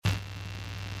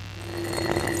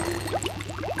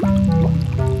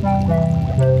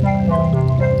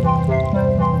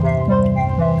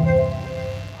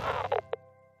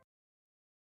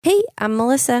I'm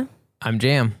Melissa. I'm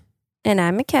Jam. And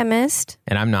I'm a chemist.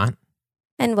 And I'm not.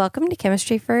 And welcome to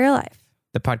Chemistry for Your Life.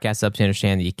 The podcast helps you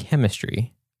understand the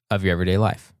chemistry of your everyday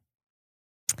life.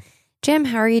 Jam,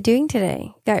 how are you doing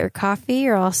today? Got your coffee?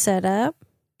 You're all set up?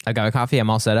 I got my coffee. I'm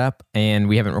all set up. And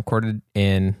we haven't recorded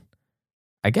in,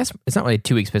 I guess, it's not really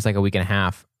 2 weeks, but it's like a week and a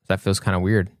half. That feels kind of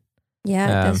weird.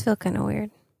 Yeah, it does feel kind of weird.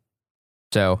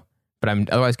 So, but I'm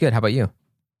otherwise good. How about you?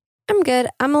 I'm good.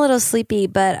 I'm a little sleepy,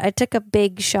 but I took a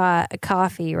big shot of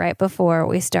coffee right before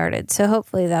we started. So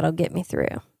hopefully that'll get me through.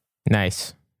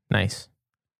 Nice.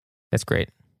 That's great.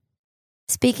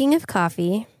 Speaking of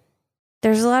coffee,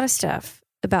 there's a lot of stuff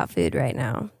about food right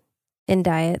now and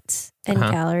diets and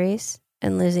calories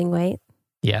and losing weight.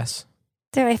 Yes.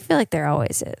 I feel like there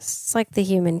always is. It's like the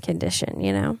human condition,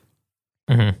 you know?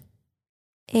 Mm-hmm.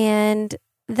 And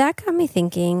that got me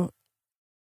thinking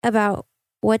about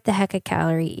what the heck a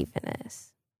calorie even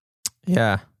is.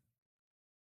 Yeah.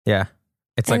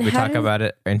 It's like we talk about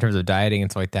it in terms of dieting and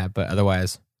stuff like that, but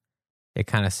otherwise it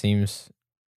kind of seems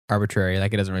arbitrary.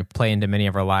 Like it doesn't really play into many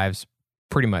of our lives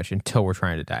pretty much until we're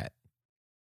trying to diet.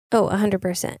 Oh,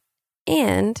 100%.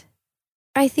 And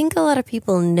I think a lot of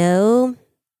people know,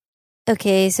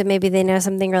 okay, so maybe they know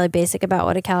something really basic about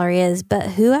what a calorie is,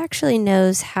 but who actually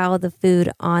knows how the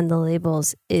food on the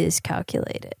labels is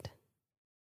calculated?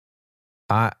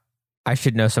 I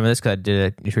should know some of this because I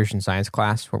did a nutrition science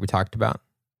class where we talked about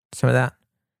some of that,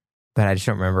 but I just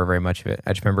don't remember very much of it.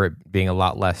 I just remember it being a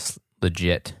lot less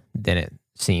legit than it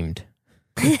seemed.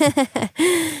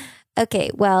 Okay,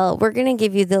 well, we're going to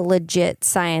give you the legit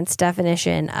science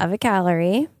definition of a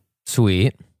calorie.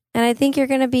 Sweet. And I think you're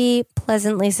going to be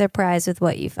pleasantly surprised with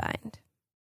what you find.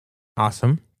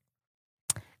 Awesome.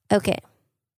 Okay.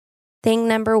 Thing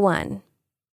number one.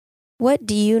 What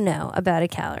do you know about a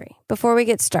calorie? Before we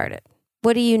get started,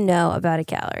 what do you know about a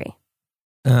calorie?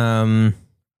 I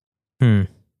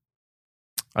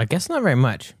guess not very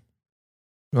much.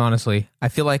 Honestly, I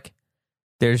feel like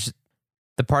there's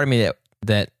the part of me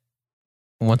that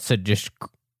wants to just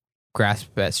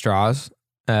grasp at straws.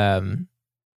 Wants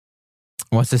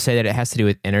to say that it has to do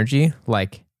with energy,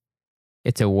 like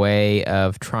it's a way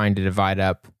of trying to divide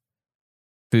up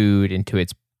food into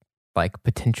its like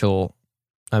potential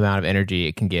amount of energy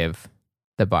it can give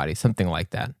the body, something like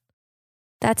that.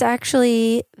 That's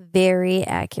actually very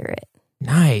accurate.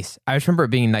 Nice. I just remember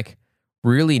it being like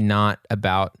really not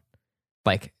about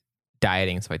like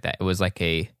dieting and stuff like that. It was like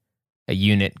a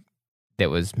unit that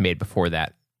was made before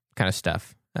that kind of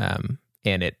stuff. And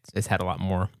it's had a lot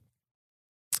more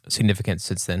significance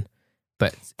since then.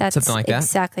 But that's something like that.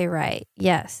 Exactly right.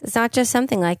 Yes. It's not just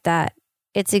something like that.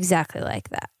 It's exactly like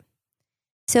that.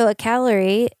 So a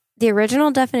calorie, the original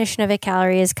definition of a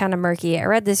calorie is kind of murky. I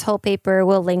read this whole paper.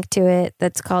 We'll link to it.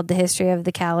 That's called The History of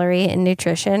the Calorie in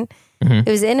Nutrition. Mm-hmm.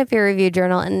 It was in a peer-reviewed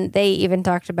journal, and they even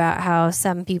talked about how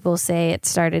some people say it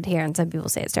started here and some people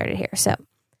say it started here. So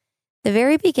the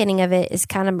very beginning of it is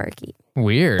kind of murky.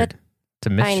 Weird. But it's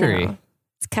a mystery. I know.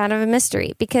 It's kind of a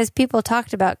mystery because people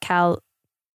talked about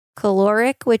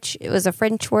caloric, which was a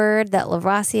French word that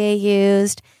Lavoisier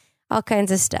used, all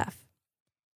kinds of stuff.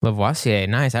 Lavoisier,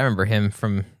 nice. I remember him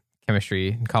from chemistry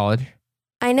in college.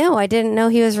 I know. I didn't know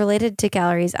he was related to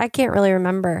calories. I can't really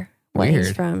remember what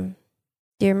he's from.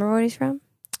 Do you remember what he's from?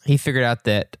 He figured out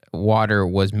that water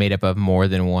was made up of more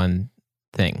than one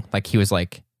thing. Like he was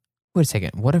like, wait a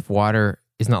second, what if water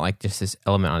is not like just this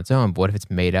element on its own, but what if it's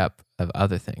made up of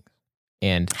other things?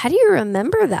 And how do you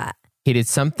remember that? He did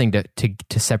something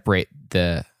to separate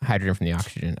the hydrogen from the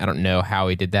oxygen. I don't know how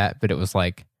he did that, but it was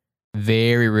like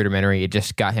very rudimentary. It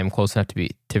just got him close enough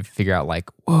to figure out like,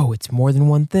 whoa, it's more than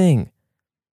one thing.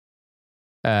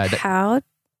 How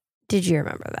did you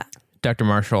remember that? Dr.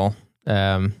 Marshall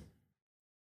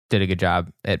did a good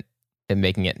job at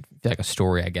making it feel like a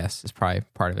story, I guess, is probably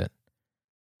part of it.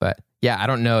 But yeah, I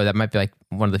don't know. That might be like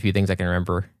one of the few things I can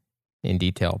remember in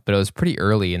detail. But it was pretty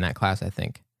early in that class, I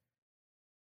think.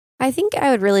 I think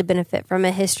I would really benefit from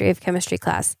a history of chemistry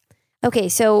class. Okay,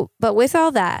 so, but with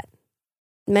all that,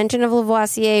 mention of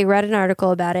Lavoisier, read an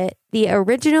article about it. The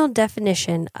original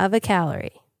definition of a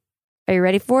calorie. Are you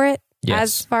ready for it? Yes.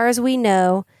 As far as we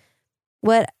know,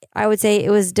 what I would say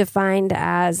it was defined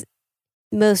as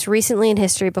most recently in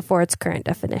history before its current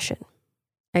definition.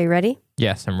 Are you ready?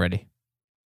 Yes, I'm ready.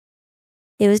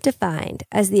 It was defined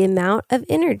as the amount of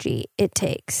energy it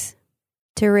takes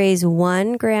to raise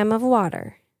 1 gram of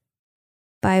water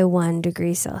by 1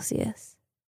 degree Celsius.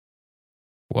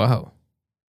 Whoa.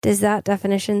 Does that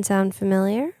definition sound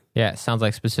familiar? Yeah, it sounds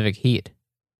like specific heat.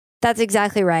 That's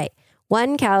exactly right.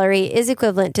 1 calorie is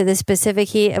equivalent to the specific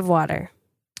heat of water.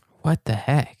 What the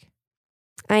heck?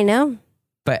 I know.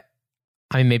 But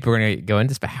I mean, maybe we're going to go into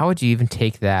this, but how would you even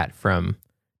take that from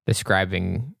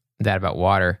describing that about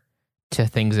water to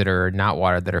things that are not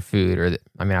water, that are food, or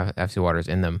I mean, obviously water's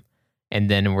in them. And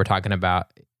then we're talking about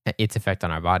its effect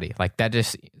on our body. Like that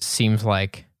just seems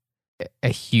like a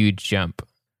huge jump.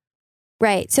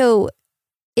 Right. So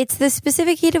it's the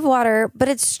specific heat of water, but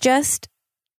it's just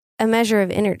a measure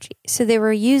of energy. So they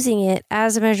were using it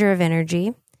as a measure of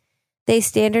energy. They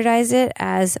standardized it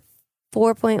as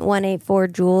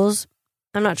 4.184 joules.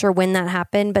 I'm not sure when that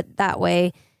happened, but that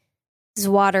way,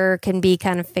 water can be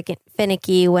kind of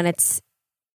finicky when it's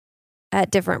at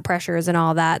different pressures and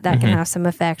all that. That can have some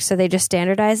effect. So they just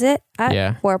standardize it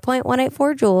at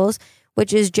 4.184 joules,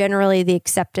 which is generally the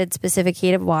accepted specific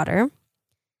heat of water.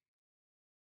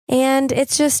 And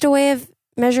it's just a way of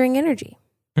measuring energy.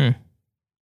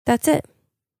 That's it.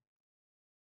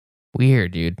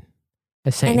 Weird, dude.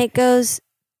 And it goes,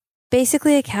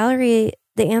 basically a calorie,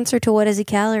 the answer to what is a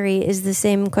calorie is the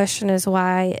same question as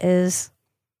why is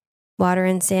water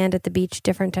and sand at the beach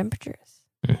different temperatures.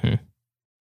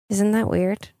 Isn't that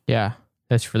weird? Yeah,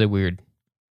 that's really weird.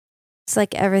 It's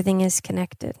like everything is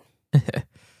connected.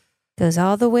 Goes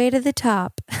all the way to the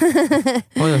top. Well,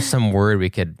 there's some word we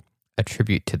could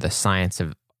attribute to the science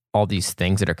of all these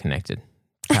things that are connected.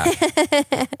 God,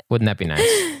 wouldn't that be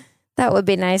nice? That would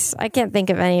be nice. I can't think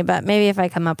of any, but maybe if I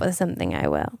come up with something, I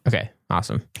will. Okay,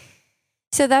 awesome.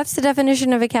 So that's the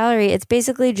definition of a calorie. It's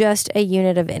basically just a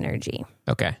unit of energy.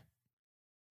 Okay.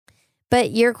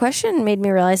 But your question made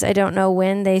me realize I don't know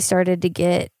when they started to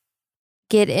get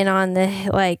in on the,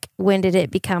 like, when did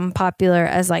it become popular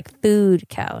as like food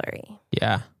calorie?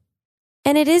 Yeah.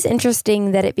 And it is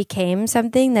interesting that it became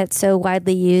something that's so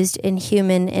widely used in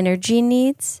human energy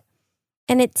needs.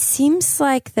 And it seems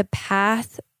like the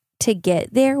path to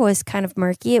get there was kind of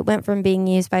murky. It went from being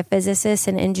used by physicists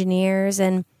and engineers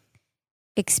and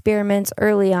experiments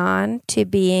early on to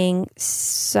being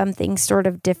something sort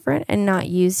of different and not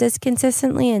used as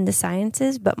consistently in the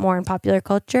sciences, but more in popular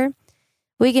culture.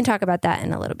 We can talk about that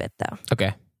in a little bit, though.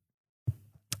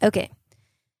 Okay.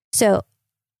 So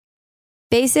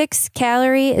basics,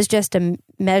 calorie is just a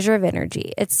measure of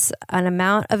energy. It's an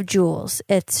amount of joules.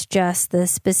 It's just the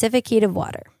specific heat of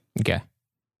water. Okay.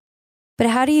 But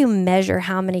how do you measure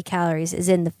how many calories is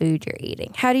in the food you're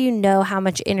eating? How do you know how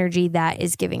much energy that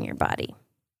is giving your body?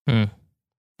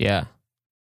 Yeah.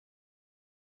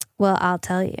 Well, I'll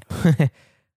tell you.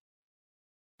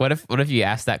 What if you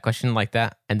asked that question like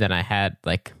that and then I had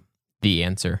like the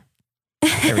answer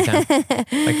every time?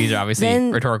 Like these are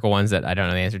obviously rhetorical ones that I don't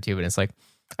know the answer to, but it's like,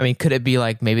 I mean, could it be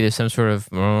like maybe there's some sort of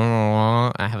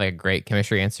I have like a great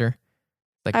chemistry answer?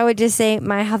 Like I would just say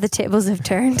how the tables have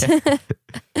turned.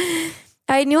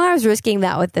 I knew I was risking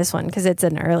that with this one because it's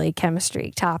an early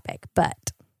chemistry topic,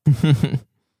 but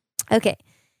okay.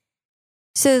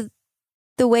 So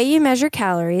the way you measure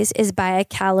calories is by a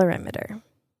calorimeter.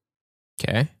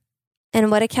 Okay.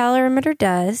 And what a calorimeter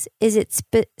does is it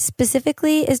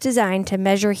specifically is designed to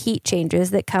measure heat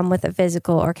changes that come with a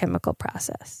physical or chemical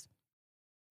process.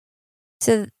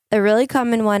 So a really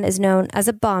common one is known as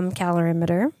a bomb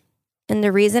calorimeter. And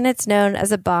the reason it's known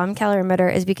as a bomb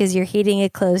calorimeter is because you're heating a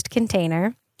closed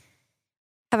container.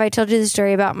 Have I told you the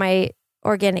story about my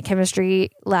organic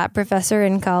chemistry lab professor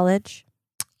in college?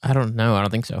 I don't know. I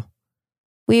don't think so.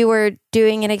 We were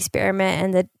doing an experiment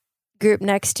and the group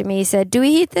next to me said, do we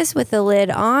heat this with the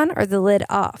lid on or the lid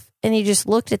off? And he just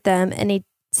looked at them and he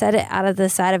said it out of the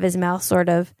side of his mouth, sort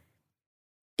of,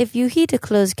 if you heat a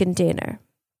closed container,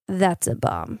 that's a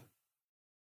bomb.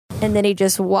 And then he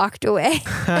just walked away.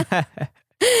 I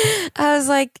was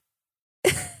like,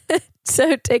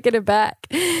 so taken aback.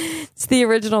 It's the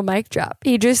original mic drop.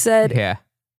 He just said,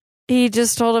 he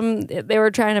just told him they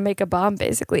were trying to make a bomb,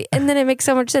 basically. And then it makes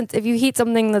so much sense. If you heat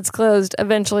something that's closed,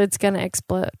 eventually it's going to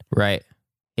explode. Right.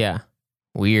 Yeah.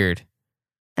 Weird.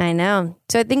 I know.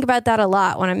 So I think about that a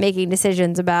lot when I'm making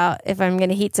decisions about if I'm going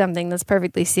to heat something that's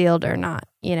perfectly sealed or not,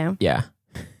 you know? Yeah.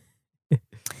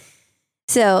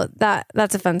 So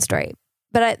that's a fun story.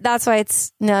 But that's why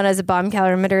it's known as a bomb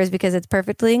calorimeter, is because it's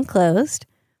perfectly enclosed.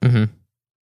 Mm-hmm.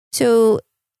 So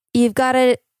you've got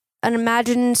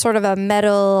imagine sort of a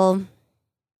metal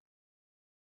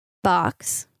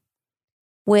box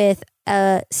with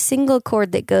a single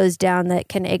cord that goes down that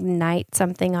can ignite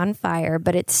something on fire,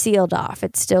 but it's sealed off.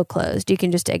 It's still closed. You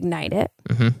can just ignite it.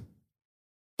 Mm-hmm.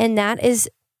 And that is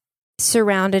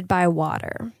surrounded by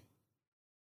water,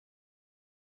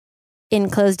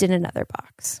 enclosed in another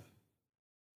box.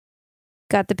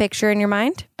 Got the picture in your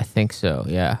mind? I think so,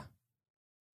 yeah.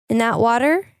 And that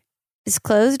water is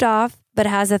closed off, but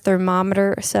has a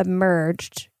thermometer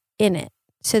submerged in it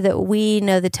so that we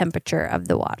know the temperature of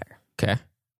the water. Okay.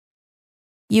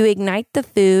 You ignite the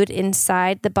food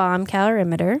inside the bomb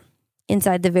calorimeter,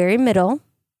 inside the very middle.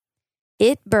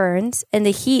 It burns, and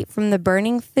the heat from the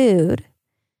burning food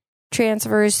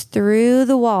transfers through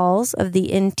the walls of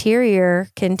the interior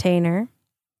container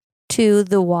to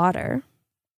the water.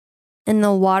 And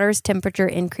the water's temperature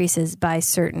increases by a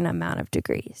certain amount of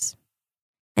degrees.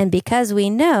 And because we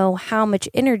know how much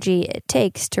energy it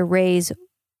takes to raise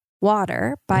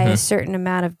water by a certain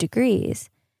amount of degrees,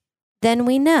 then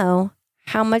we know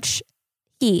how much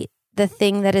heat the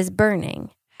thing that is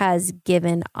burning has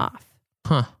given off.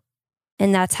 Huh.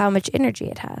 And that's how much energy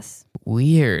it has.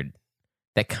 Weird.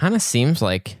 That kind of seems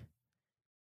like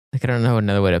I don't know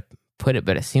another way to put it,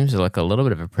 but it seems like a little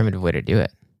bit of a primitive way to do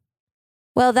it.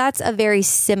 Well, that's a very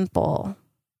simple.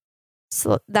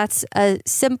 So that's a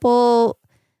simple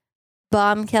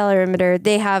bomb calorimeter.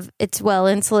 It's well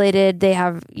insulated. They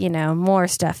have, more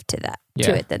stuff to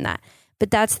it than that. But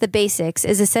that's the basics,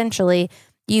 is essentially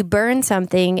you burn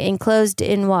something enclosed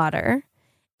in water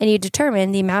and you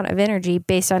determine the amount of energy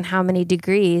based on how many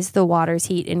degrees the water's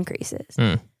heat increases.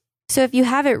 So if you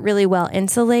have it really well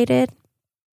insulated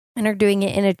and are doing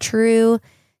it in a true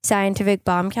scientific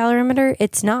bomb calorimeter,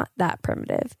 it's not that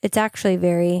primitive. It's actually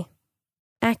very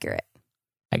accurate.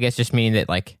 I guess just meaning that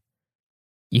like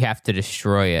you have to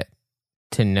destroy it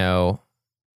to know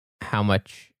how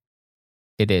much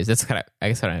it is. That's kind of, I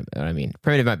guess what I mean.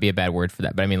 Primitive might be a bad word for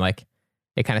that, but I mean, like,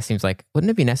 it kind of seems like, wouldn't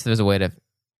it be nice if there was a way to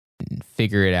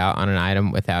figure it out on an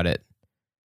item without it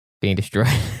being destroyed?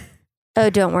 Oh,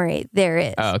 don't worry. There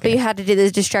is. Oh, okay. But you had to do the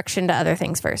destruction to other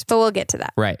things first, but we'll get to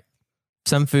that. Right.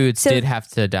 Some foods did have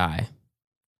to die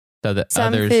so that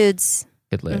others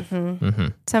could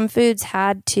live. Some foods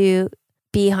had to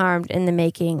be harmed in the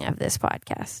making of this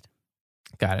podcast.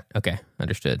 Got it. Okay.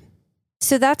 Understood.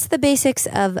 So that's the basics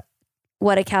of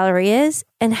what a calorie is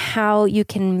and how you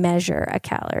can measure a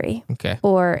calorie. Okay.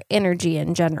 Or energy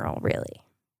in general, really.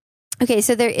 Okay,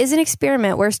 so there is an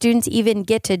experiment where students even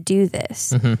get to do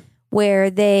this,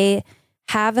 where they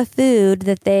have a food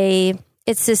that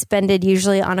it's suspended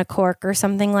usually on a cork or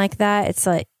something like that.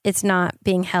 It's not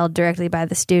being held directly by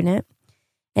the student.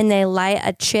 And they light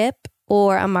a chip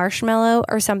or a marshmallow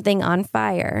or something on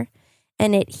fire,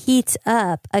 and it heats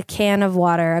up a can of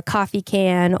water, a coffee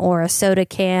can or a soda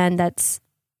can that's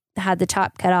had the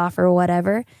top cut off or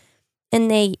whatever. And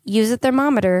they use a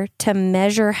thermometer to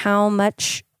measure how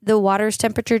much the water's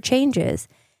temperature changes.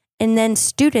 And then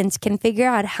students can figure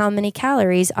out how many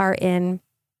calories are in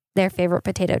their favorite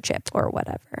potato chip or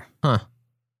whatever. Huh.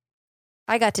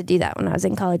 I got to do that when I was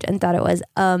in college and thought it was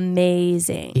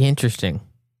amazing. Interesting.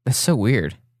 That's so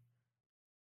weird,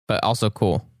 but also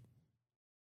cool.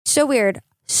 So weird,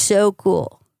 so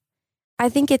cool. I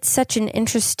think it's such an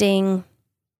interesting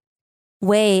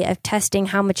way of testing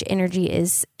how much energy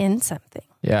is in something.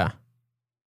 Yeah.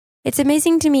 It's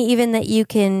amazing to me even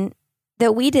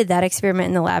that we did that experiment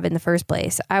in the lab in the first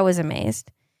place. I was amazed.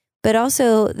 But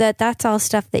also that's all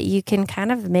stuff that you can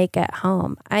kind of make at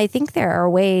home. I think there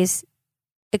are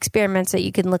experiments that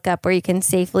you can look up where you can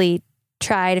safely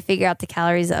try to figure out the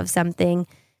calories of something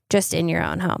just in your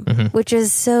own home, which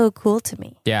is so cool to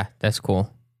me. Yeah, that's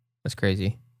cool. That's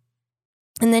crazy.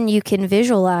 And then you can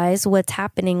visualize what's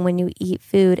happening when you eat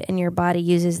food and your body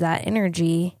uses that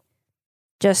energy,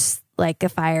 just like a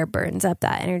fire burns up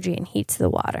that energy and heats the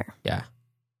water. Yeah.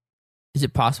 Is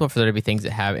it possible for there to be things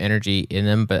that have energy in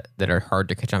them, but that are hard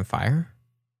to catch on fire?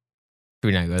 Should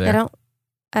we not go there?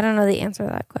 I don't know the answer to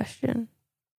that question.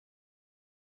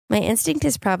 My instinct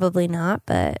is probably not,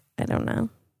 but I don't know.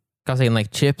 I was saying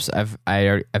like chips, I've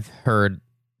heard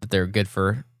that they're good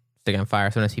for sticking on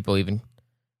fire. Sometimes people even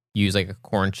use like a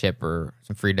corn chip or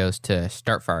some Fritos to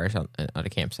start fires on a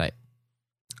campsite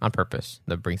on purpose.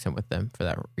 They'll bring some with them for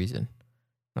that reason.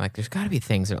 Like, there's got to be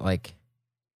things that are like...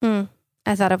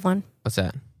 I thought of one. What's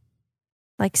that?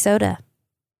 Like soda.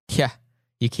 Yeah,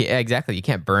 you can't. Exactly, you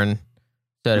can't burn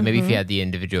soda. Maybe if you had the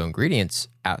individual ingredients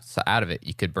out of it,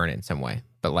 you could burn it in some way.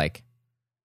 But like...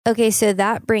 Okay, so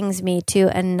that brings me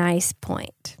to a nice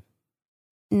point.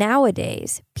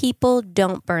 Nowadays, people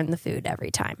don't burn the food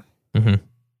every time.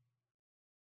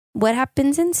 What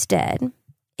happens instead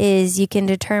is you can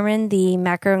determine the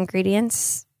macro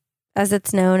ingredients, as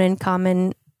it's known in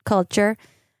common culture,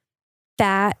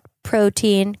 fat,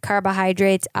 protein,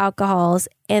 carbohydrates, alcohols,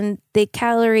 and the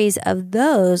calories of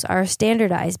those are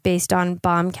standardized based on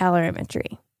bomb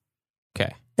calorimetry.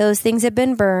 Okay. Those things have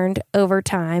been burned over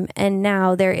time, and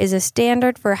now there is a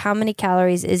standard for how many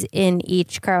calories is in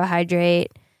each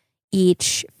carbohydrate,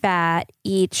 each fat,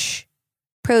 each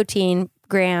protein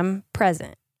gram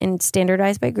present, and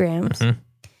standardized by grams.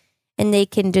 And they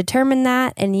can determine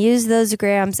that and use those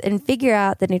grams and figure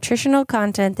out the nutritional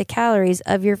content, the calories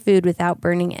of your food without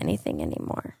burning anything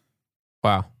anymore.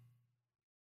 Wow.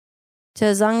 So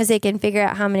as long as they can figure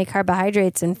out how many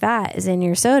carbohydrates and fat is in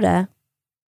your soda,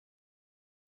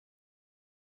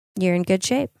 you're in good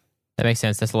shape. That makes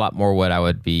sense. That's a lot more what I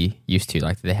would be used to.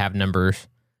 Like they have numbers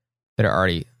that are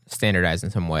already standardized in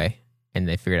some way, and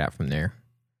they figure it out from there.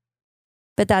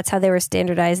 But that's how they were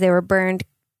standardized. They were burned.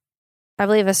 I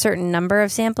believe a certain number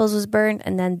of samples was burned,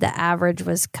 and then the average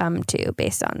was come to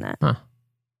based on that. Huh.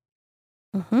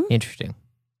 Mm-hmm. Interesting.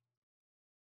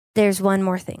 There's one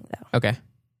more thing, though. Okay.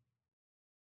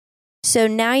 So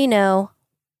now you know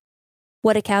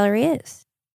what a calorie is.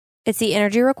 It's the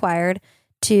energy required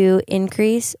to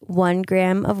increase 1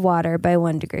 gram of water by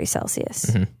 1 degree Celsius.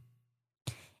 Mm-hmm.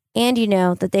 And you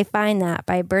know that they find that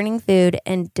by burning food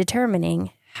and determining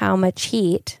how much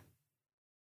heat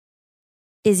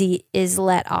is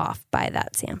let off by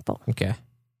that sample. Okay.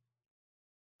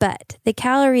 But the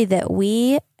calorie that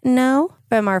we know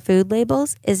from our food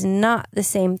labels is not the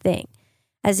same thing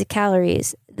as the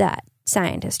calories that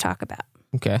scientists talk about.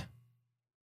 Okay.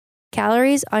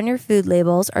 Calories on your food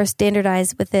labels are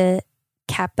standardized with a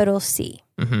capital C.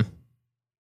 Mm-hmm.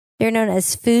 They're known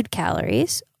as food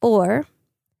calories or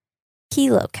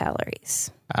kilocalories.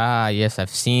 Ah, yes.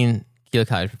 I've seen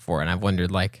kilocalories before, and I've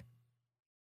wondered, like,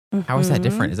 how is that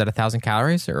different? Is that 1,000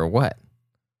 calories or what?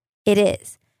 It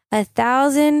is.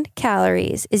 1,000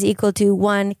 calories is equal to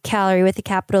 1 calorie with a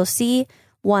capital C,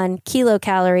 1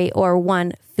 kilocalorie, or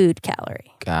 1 food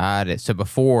calorie. Got it. So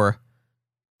before,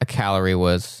 a calorie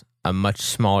was a much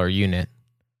smaller unit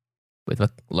with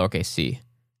a lowercase c.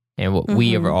 And what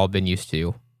we have all been used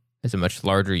to is a much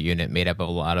larger unit made up of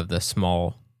a lot of the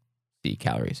small c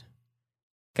calories.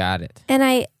 Got it. And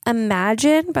I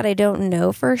imagine, but I don't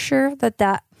know for sure,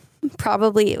 that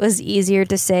probably it was easier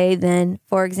to say than,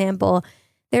 for example,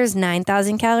 there's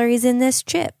 9,000 calories in this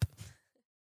chip.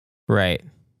 Right.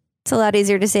 It's a lot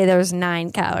easier to say there's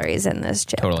 9 calories in this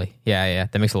chip. Totally. Yeah.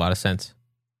 That makes a lot of sense.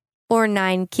 Or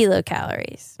 9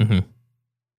 kilocalories. Mm-hmm.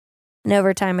 And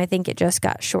over time, I think it just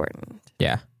got shortened.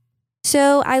 Yeah.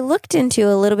 So I looked into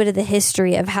a little bit of the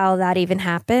history of how that even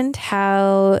happened,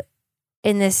 how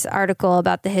in this article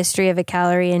about the history of a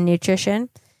calorie in nutrition,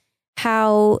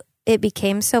 how it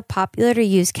became so popular to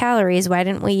use calories. Why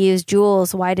didn't we use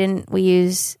joules? Why didn't we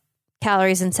use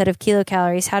calories instead of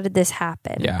kilocalories? How did this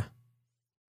happen? Yeah.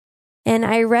 And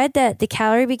I read that the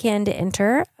calorie began to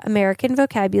enter American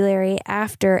vocabulary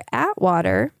after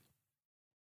Atwater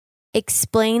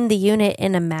explained the unit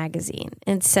in a magazine,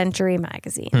 in Century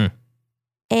magazine.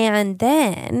 And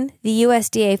then the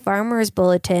USDA Farmers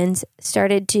Bulletins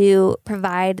started to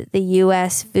provide the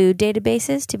U.S. food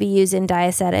databases to be used in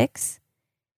dietetics.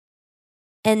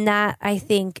 And that, I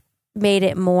think, made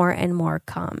it more and more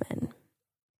common.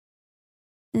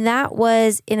 That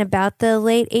was in about the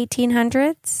late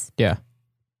 1800s. Yeah.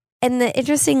 And the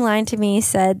interesting line to me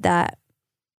said that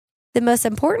the most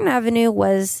important avenue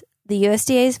was the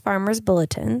USDA's Farmers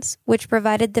Bulletins, which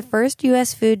provided the first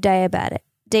U.S. food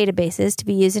databases to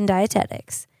be used in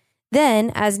dietetics.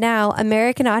 Then, as now,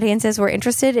 American audiences were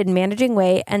interested in managing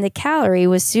weight, and the calorie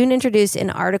was soon introduced in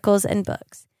articles and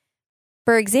books.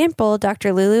 For example,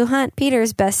 Dr. Lulu Hunt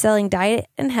Peters' best-selling Diet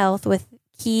and Health with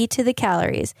Key to the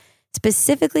Calories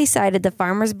specifically cited the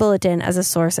Farmer's Bulletin as a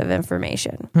source of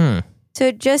information. So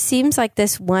it just seems like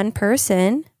this one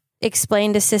person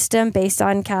explained a system based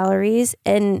on calories,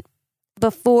 and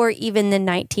before even the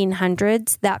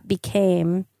 1900s, that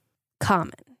became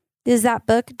common. Is that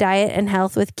book, Diet and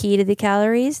Health with Key to the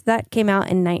Calories? That came out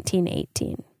in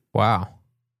 1918. Wow.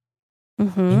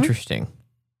 Interesting.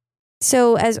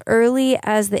 So as early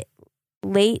as the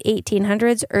late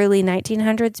 1800s, early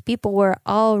 1900s, people were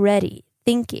already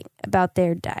thinking about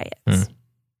their diets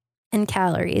and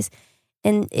calories.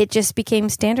 And it just became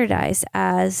standardized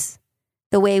as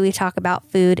the way we talk about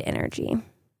food energy.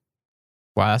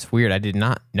 Wow, that's weird. I did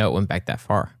not know it went back that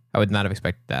far. I would not have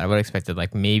expected that. I would have expected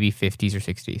like maybe 50s or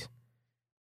 60s.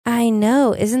 I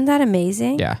know. Isn't that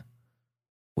amazing? Yeah.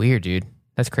 Weird, dude.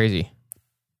 That's crazy.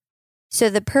 So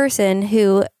the person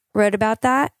who wrote about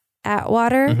that,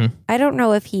 Atwater, I don't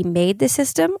know if he made the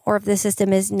system or if the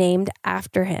system is named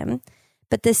after him,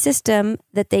 but the system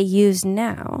that they use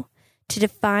now to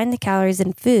define the calories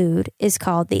in food is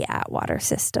called the Atwater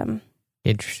system.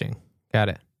 Interesting. Got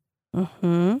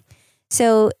it.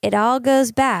 So it all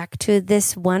goes back to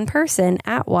this one person,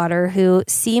 Atwater, who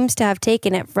seems to have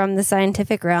taken it from the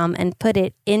scientific realm and put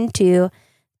it into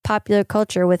popular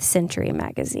culture with Century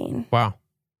magazine. Wow.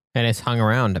 And it's hung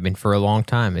around, I mean, for a long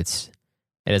time. It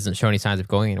doesn't show any signs of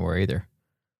going anywhere either.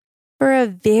 For a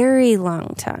very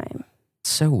long time.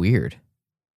 So weird.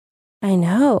 I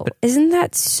know. But, isn't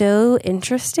that so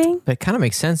interesting? But it kind of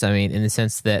makes sense. I mean, in the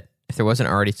sense that if there wasn't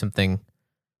already some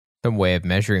way of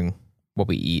measuring what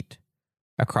we eat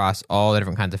across all the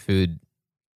different kinds of food,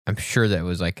 I'm sure that it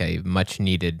was like a much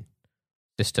needed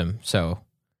system. So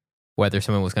whether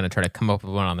someone was going to try to come up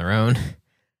with one on their own,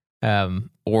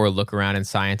 or look around in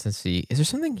science and see, is there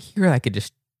something here I could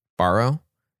just borrow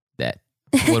that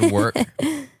would work?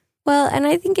 Well, and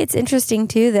I think it's interesting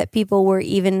too that people were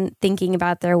even thinking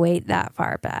about their weight that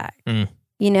far back.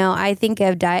 I think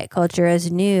of diet culture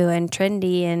as new and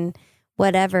trendy and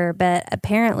whatever, but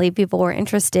apparently people were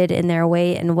interested in their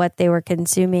weight and what they were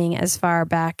consuming as far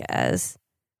back as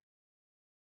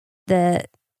the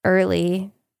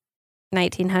early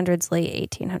 1900s,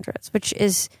 late 1800s, which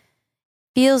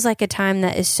feels like a time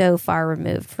that is so far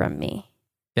removed from me.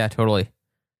 Yeah, totally.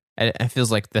 It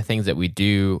feels like the things that we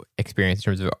do experience in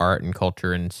terms of art and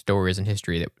culture and stories and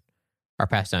history that are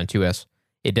passed down to us,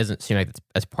 it doesn't seem like it's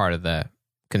as part of the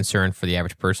concern for the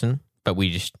average person, but we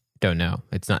just don't know.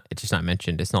 It's just not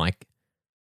mentioned. It's not like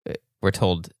we're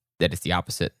told that it's the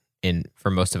opposite for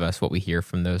most of us, what we hear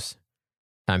from those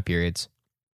time periods.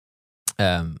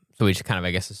 So we just kind of,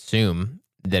 I guess, assume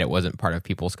that it wasn't part of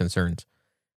people's concerns,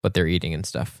 what they're eating and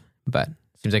stuff. But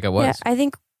it seems like it was. Yeah,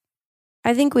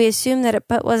 I think we assume that it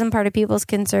wasn't part of people's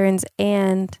concerns,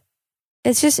 and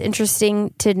it's just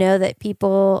interesting to know that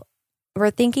people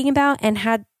were thinking about and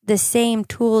had the same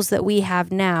tools that we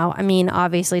have now. I mean,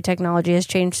 obviously technology has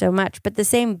changed so much, but the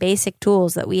same basic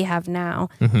tools that we have now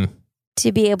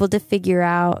to be able to figure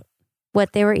out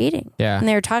what they were eating. Yeah. And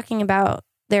they were talking about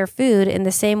their food in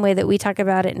the same way that we talk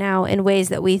about it now in ways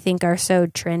that we think are so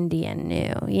trendy and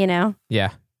new,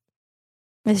 Yeah.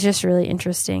 It's just really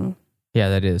interesting. Yeah,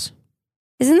 that is.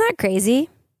 Isn't that crazy?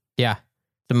 Yeah.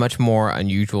 It's a much more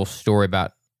unusual story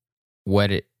about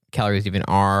what calories even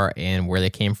are and where they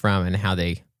came from and how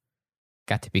they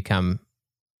got to become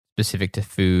specific to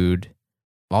food,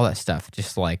 all that stuff.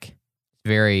 Just like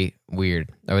very weird.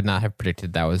 I would not have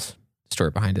predicted that was the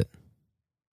story behind it.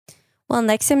 Well,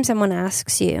 next time someone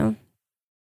asks you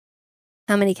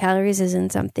how many calories is in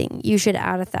something, you should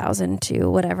add 1,000 to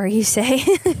whatever you say.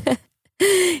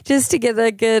 Just to get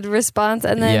a good response,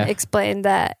 and then explain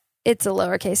that it's a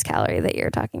lowercase calorie that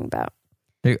you're talking about.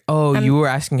 Oh, you were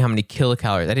asking how many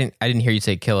kilocalories. I didn't hear you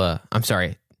say I'm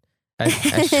sorry.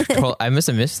 I must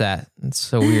have missed that. It's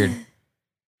so weird.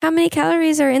 How many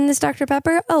calories are in this Dr.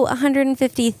 Pepper? Oh,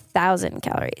 150,000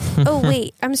 calories. Oh,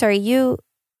 wait. I'm sorry. You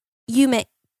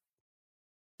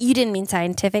didn't mean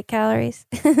scientific calories.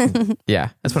 Yeah.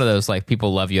 That's one of those, like,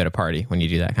 people love you at a party when you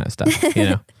do that kind of stuff,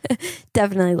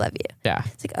 Definitely love you. Yeah.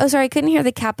 It's like, oh, sorry, I couldn't hear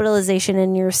the capitalization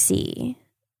in your C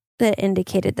that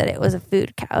indicated that it was a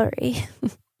food calorie.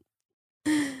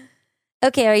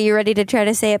 Okay, are you ready to try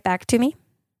to say it back to me?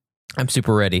 I'm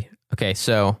super ready. Okay,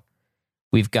 so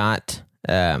we've got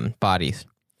bodies,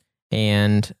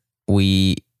 and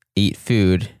we eat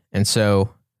food, and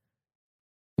so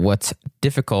what's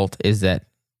difficult is that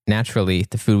naturally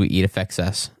the food we eat affects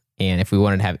us, and if we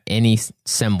wanted to have any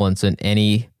semblance and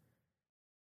any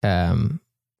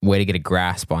way to get a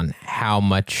grasp on how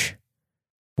much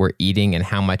we're eating and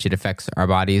how much it affects our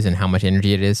bodies and how much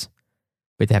energy it is,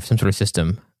 we have to have some sort of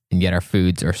system, and yet our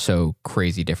foods are so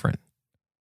crazy different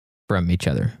from each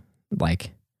other.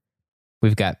 Like,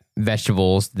 we've got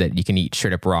vegetables that you can eat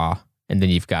straight up raw, and then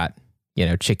you've got,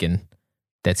 chicken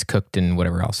that's cooked and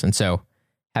whatever else. And so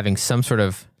having some sort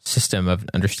of system of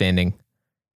understanding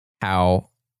how,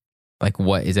 like,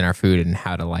 what is in our food and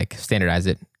how to, like, standardize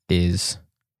it is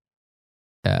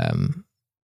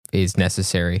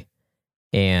necessary.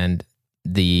 And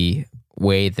the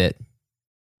way that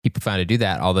people found to do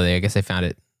that, although I guess they found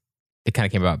it kind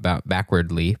of came about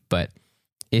backwardly, but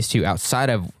is to, outside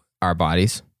of our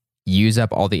bodies, use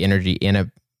up all the energy in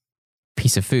a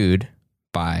piece of food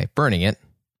by burning it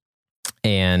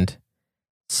and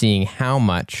seeing how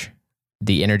much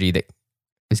the energy that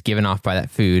is given off by that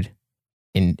food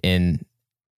in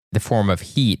the form of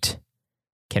heat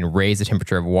can raise the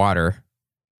temperature of water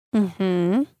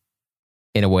in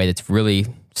a way that's really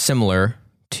similar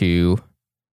to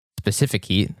specific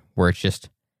heat, where it's just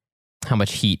how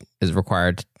much heat is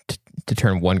required to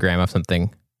turn 1 gram of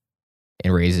something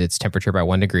and raise its temperature by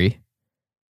 1 degree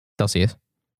Celsius.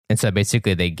 And so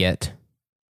basically they get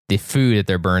the food that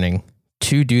they're burning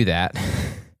to do that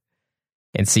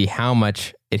and see how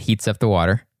much it heats up the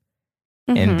water.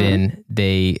 And then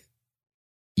they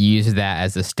use that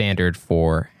as the standard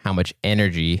for how much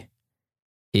energy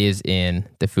is in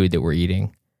the food that we're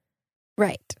eating.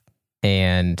 Right.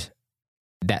 And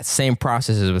that same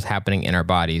process is what's happening in our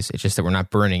bodies. It's just that we're not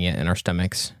burning it in our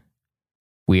stomachs.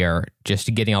 we are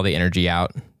just getting all the energy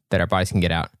out that our bodies can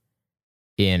get out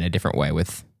in a different way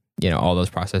with, all those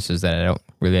processes that I don't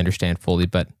really understand fully,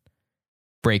 but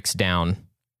breaks down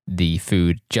the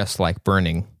food just like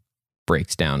burning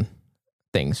breaks down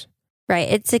things. Right.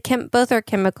 It's both are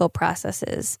chemical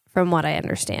processes from what I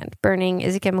understand. Burning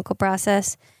is a chemical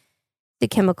process, the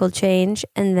chemical change,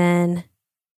 and then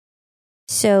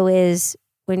so is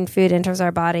when food enters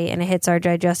our body and it hits our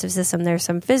digestive system, there's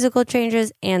some physical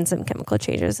changes and some chemical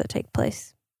changes that take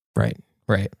place. Right.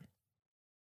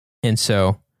 And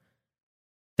so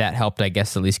that helped, I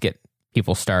guess, at least get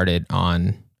people started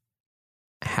on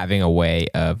having a way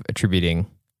of attributing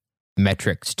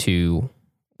metrics to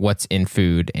what's in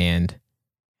food and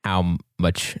how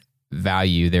much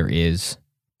value there is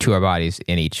to our bodies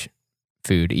in each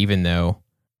food, even though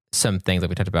some things like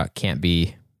we talked about can't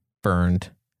be burned.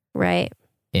 Right.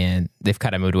 And they've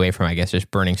kind of moved away from, I guess, just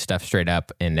burning stuff straight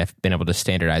up, and they've been able to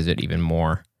standardize it even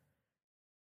more.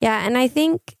 Yeah, and I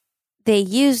think they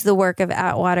use the work of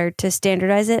Atwater to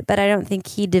standardize it, but I don't think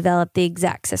he developed the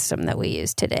exact system that we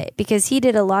use today, because he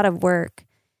did a lot of work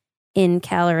in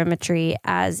calorimetry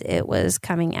as it was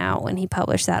coming out when he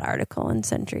published that article in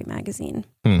Century Magazine.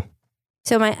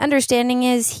 So my understanding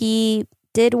is he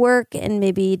did work and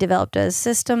maybe developed a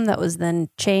system that was then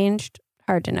changed.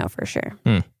 Hard to know for sure.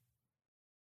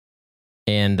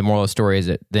 And the moral of the story is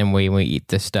that then when we eat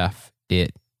this stuff,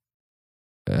 it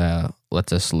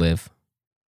lets us live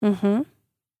some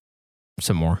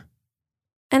more.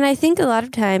 And I think a lot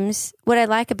of times what I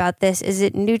like about this is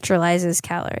it neutralizes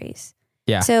calories.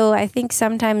 Yeah. So I think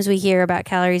sometimes we hear about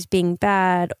calories being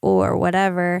bad or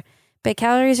whatever, but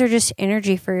calories are just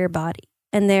energy for your body.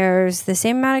 And there's the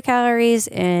same amount of calories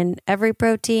in every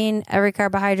protein, every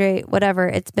carbohydrate, whatever.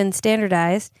 It's been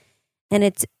standardized, and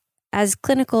it's as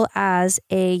clinical as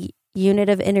a unit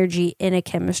of energy in a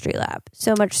chemistry lab.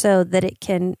 So much so that it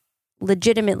can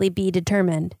legitimately be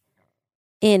determined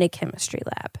in a chemistry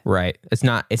lab. Right. It's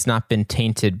not been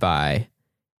tainted by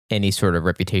any sort of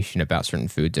reputation about certain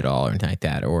foods at all or anything like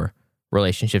that, or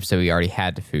relationships that we already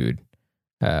had to food,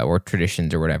 or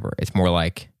traditions or whatever. It's more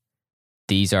like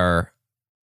these are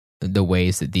the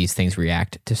ways that these things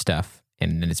react to stuff,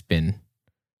 and then it's been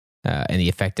and the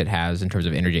effect it has in terms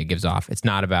of energy it gives off. It's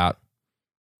not about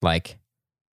like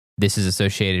this is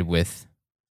associated with,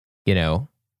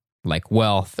 like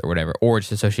wealth or whatever, or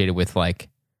it's associated with like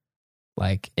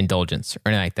indulgence or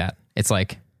anything like that. It's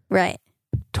like right,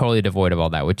 totally devoid of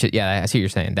all that. Which, I see what you're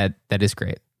saying. That is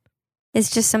great. It's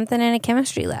just something in a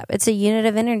chemistry lab. It's a unit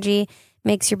of energy,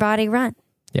 makes your body run.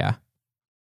 Yeah,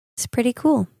 it's pretty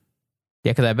cool.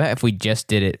 Yeah, because I bet if we just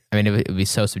did it, I mean, it would be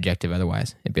so subjective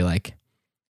otherwise. It'd be like,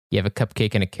 you have a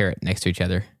cupcake and a carrot next to each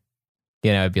other.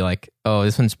 It'd be like, oh,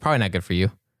 this one's probably not good for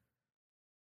you.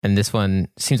 And this one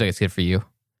seems like it's good for you.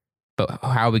 But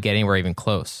how are we getting anywhere even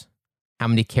close? How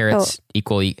many carrots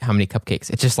equal how many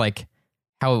cupcakes? It's just like,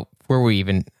 I don't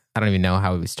even know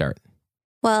how we would start.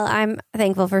 Well, I'm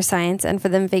thankful for science and for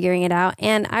them figuring it out.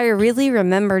 And I really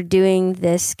remember doing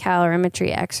this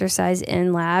calorimetry exercise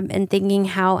in lab and thinking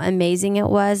how amazing it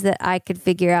was that I could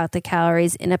figure out the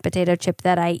calories in a potato chip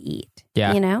that I eat.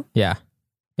 Yeah.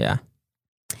 Yeah.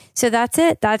 So that's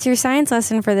it. That's your science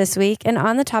lesson for this week. And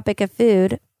on the topic of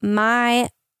food, my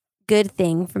good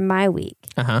thing from my week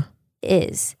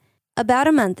is about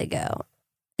a month ago,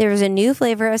 there was a new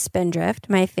flavor of Spindrift,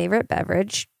 my favorite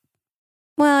beverage.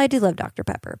 Well, I do love Dr.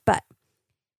 Pepper, but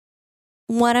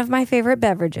one of my favorite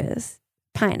beverages,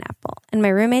 pineapple, and my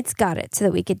roommates got it so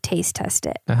that we could taste test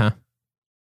it. And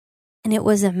it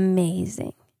was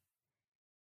amazing.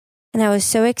 And I was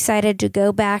so excited to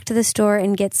go back to the store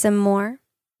and get some more.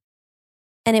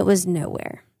 And it was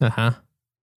nowhere.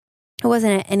 It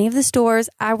wasn't at any of the stores.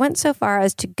 I went so far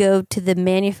as to go to the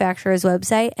manufacturer's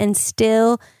website, and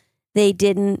still they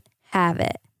didn't have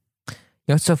it. You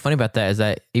know what's so funny about that is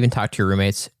I even talked to your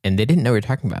roommates, and they didn't know what you're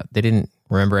talking about. They didn't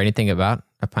remember anything about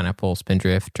a pineapple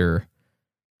Spindrift or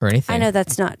anything. I know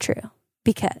that's not true,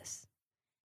 because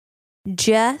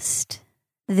just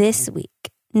this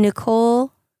week,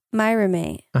 Nicole, my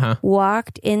roommate,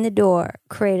 walked in the door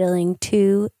cradling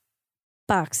 2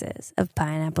 boxes of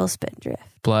pineapple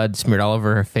Spindrift. Blood smeared all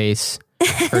over her face.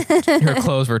 Her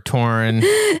clothes were torn.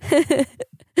 I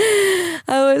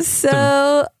was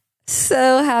so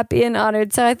happy and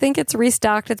honored. So I think it's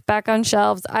restocked. It's back on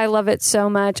shelves. I love it so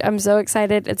much. I'm so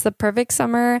excited. It's the perfect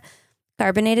summer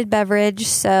carbonated beverage.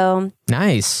 So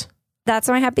nice. That's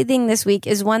my happy thing this week,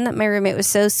 is one that my roommate was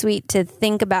so sweet to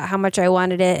think about how much I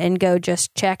wanted it and go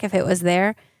just check if it was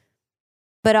there.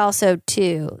 But also,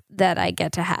 too, that I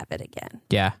get to have it again.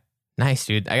 Yeah. Nice,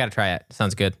 dude. I got to try it.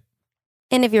 Sounds good.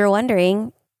 And if you're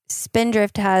wondering,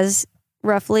 Spindrift has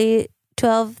roughly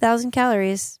 12,000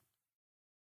 calories.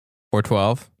 Or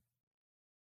 12.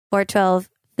 Or 12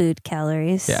 food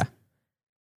calories. Yeah.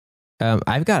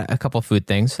 I've got a couple food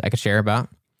things I could share about.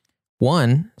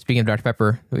 One, speaking of Dr.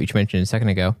 Pepper, which you mentioned a second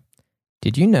ago,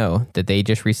 did you know that they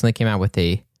just recently came out with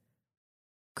a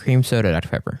cream soda Dr.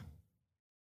 Pepper?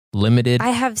 Limited. I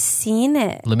have seen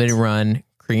it. Limited run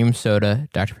cream soda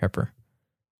Dr. Pepper.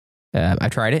 I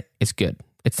tried it. It's good.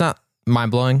 It's not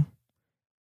mind-blowing,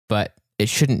 but it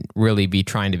shouldn't really be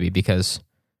trying to be because,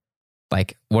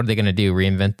 like, what are they going to do?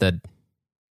 Reinvent the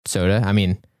soda? I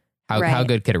mean, how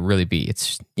good could it really be?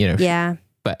 It's, yeah.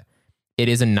 But it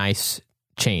is a nice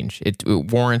change. It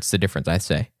warrants the difference, I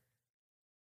say.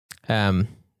 So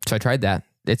I tried that.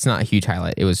 It's not a huge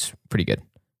highlight. It was pretty good.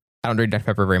 I don't drink Dr.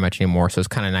 Pepper very much anymore, so it's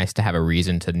kind of nice to have a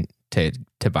reason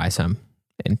to buy some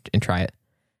and try it.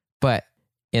 But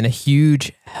in a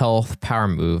huge health power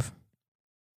move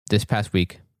this past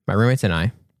week, my roommates and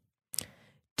I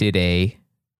did a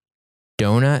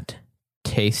donut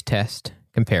taste test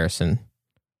comparison.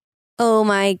 Oh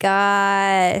my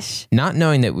gosh. Not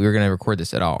knowing that we were going to record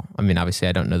this at all. I mean, obviously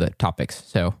I don't know the topics,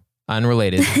 so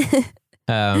unrelated.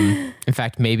 In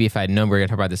fact, maybe if I'd known we were going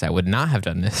to talk about this, I would not have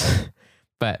done this.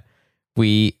 But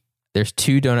there's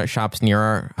 2 donut shops near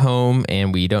our home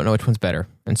and we don't know which one's better.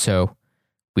 And so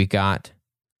we got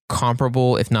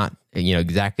comparable, if not,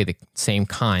 exactly the same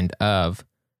kind of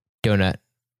donut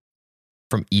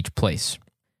from each place.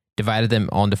 Divided them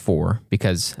all into 4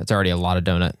 because that's already a lot of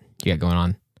donut you got going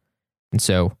on. And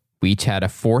so we each had a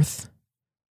fourth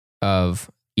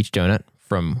of each donut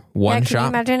from one shop. Can you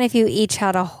imagine if you each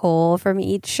had a whole from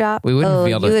each shop? We wouldn't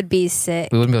be able to. You would be sick.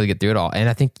 We wouldn't be able to get through it all. And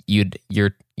I think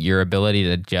your ability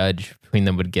to judge between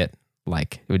them would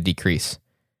would decrease.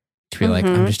 To be like,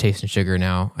 I'm just tasting sugar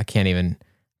now. I can't even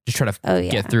just try to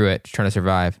get through it, just trying to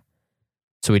survive.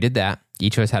 So we did that.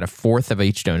 Each of us had a fourth of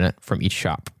each donut from each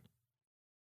shop.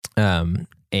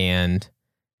 And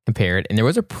compared, and there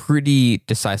was a pretty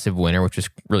decisive winner, which was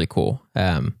really cool.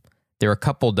 There were a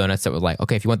couple donuts that were like,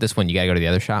 okay, if you want this one, you got to go to the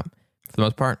other shop. For the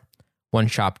most part, one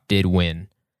shop did win,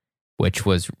 which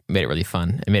made it really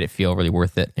fun. It made it feel really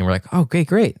worth it. And we're like, oh, okay,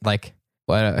 great. Like,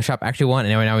 well, a shop actually won,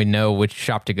 and now we know which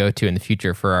shop to go to in the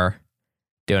future for our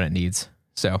donut needs.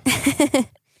 So,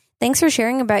 thanks for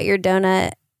sharing about your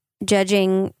donut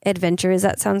judging adventures.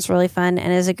 That sounds really fun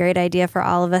and is a great idea for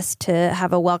all of us to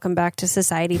have a welcome back to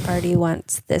society party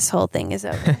once this whole thing is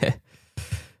over.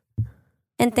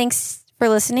 And thanks for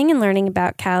listening and learning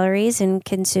about calories and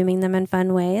consuming them in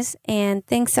fun ways. And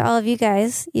thanks to all of you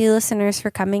guys, you listeners, for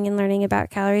coming and learning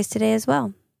about calories today as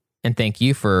well. And thank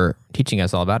you for teaching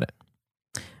us all about it.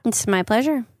 It's my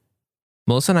pleasure.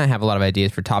 Melissa and I have a lot of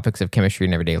ideas for topics of chemistry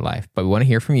in everyday life, but we want to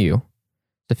hear from you.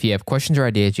 So if you have questions or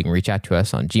ideas, you can reach out to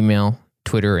us on Gmail,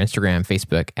 Twitter, Instagram,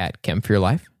 Facebook at Chem for Your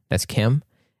Life. That's Chem,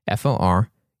 F-O-R,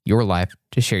 Your Life,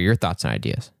 to share your thoughts and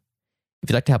ideas. If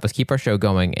you'd like to help us keep our show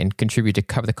going and contribute to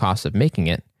cover the cost of making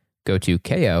it, go to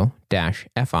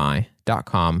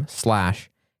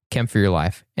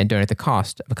ko-fi.com/chemforyourlife and donate the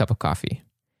cost of a cup of coffee.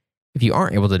 If you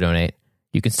aren't able to donate,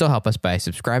 you can still help us by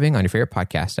subscribing on your favorite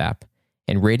podcast app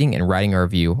and rating and writing a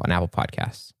review on Apple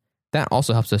Podcasts. That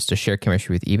also helps us to share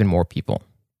chemistry with even more people.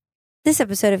 This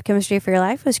episode of Chemistry for Your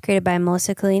Life was created by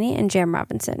Melissa Collini and Jam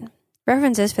Robinson.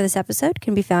 References for this episode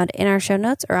can be found in our show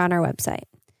notes or on our website.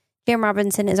 Jam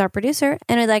Robinson is our producer,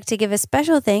 and we'd like to give a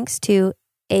special thanks to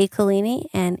A. Collini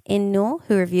and In Newell,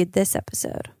 who reviewed this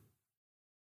episode.